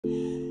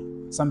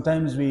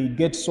Sometimes we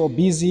get so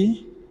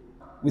busy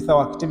with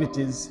our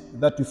activities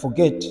that we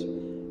forget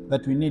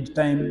that we need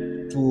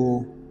time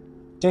to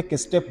take a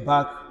step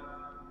back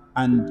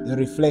and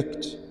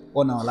reflect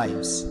on our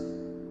lives.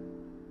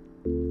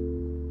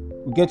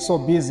 We get so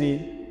busy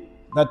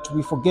that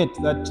we forget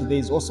that there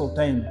is also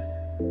time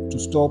to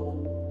stop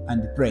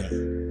and pray.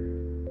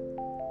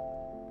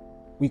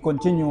 We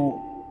continue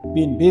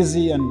being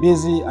busy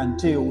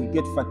until we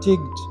get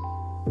fatigued,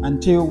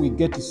 until we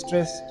get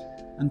stressed,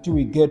 until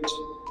we get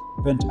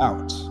burnt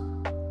out.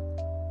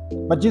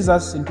 But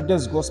Jesus in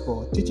today's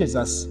gospel teaches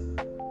us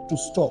to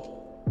stop,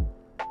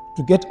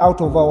 to get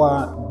out of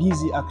our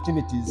busy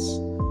activities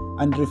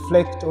and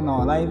reflect on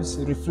our lives,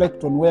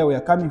 reflect on where we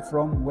are coming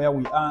from, where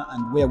we are,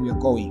 and where we are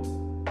going.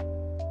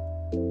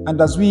 And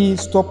as we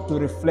stop to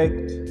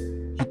reflect,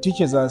 He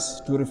teaches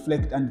us to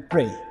reflect and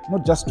pray,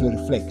 not just to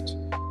reflect,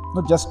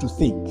 not just to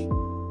think,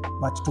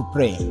 but to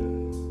pray,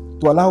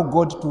 to allow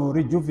God to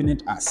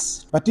rejuvenate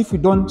us. But if we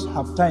don't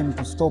have time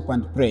to stop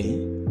and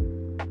pray,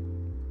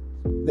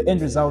 the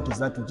end result is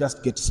that we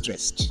just get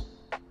stressed.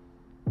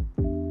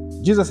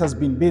 Jesus has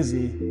been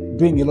busy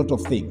doing a lot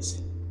of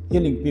things,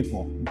 healing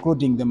people,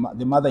 including the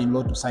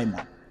mother-in-law to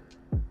Simon.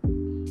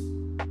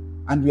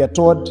 And we are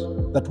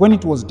told that when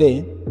it was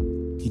day,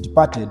 He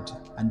departed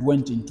and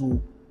went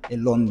into a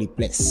lonely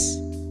place.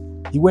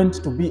 He went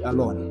to be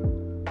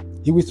alone.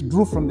 He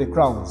withdrew from the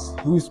crowds.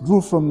 He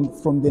withdrew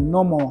from the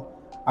normal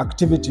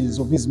activities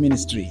of His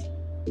ministry.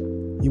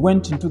 He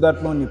went into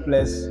that lonely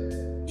place,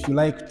 if you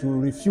like, to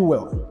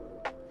refuel,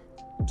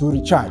 to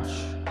recharge.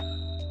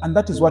 And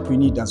that is what we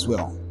need as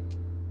well.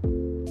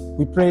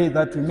 We pray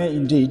that we may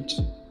indeed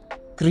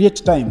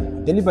create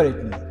time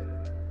deliberately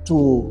to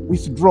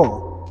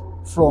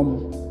withdraw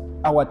from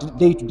our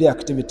day-to-day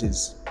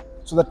activities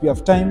so that we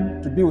have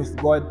time to be with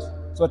God,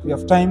 so that we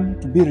have time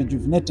to be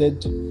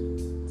rejuvenated,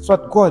 so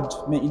that God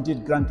may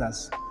indeed grant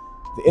us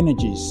the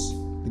energies,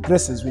 the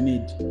graces we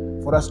need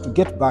for us to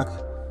get back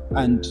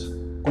and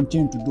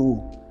continue to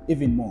do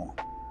even more.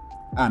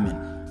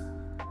 Amen.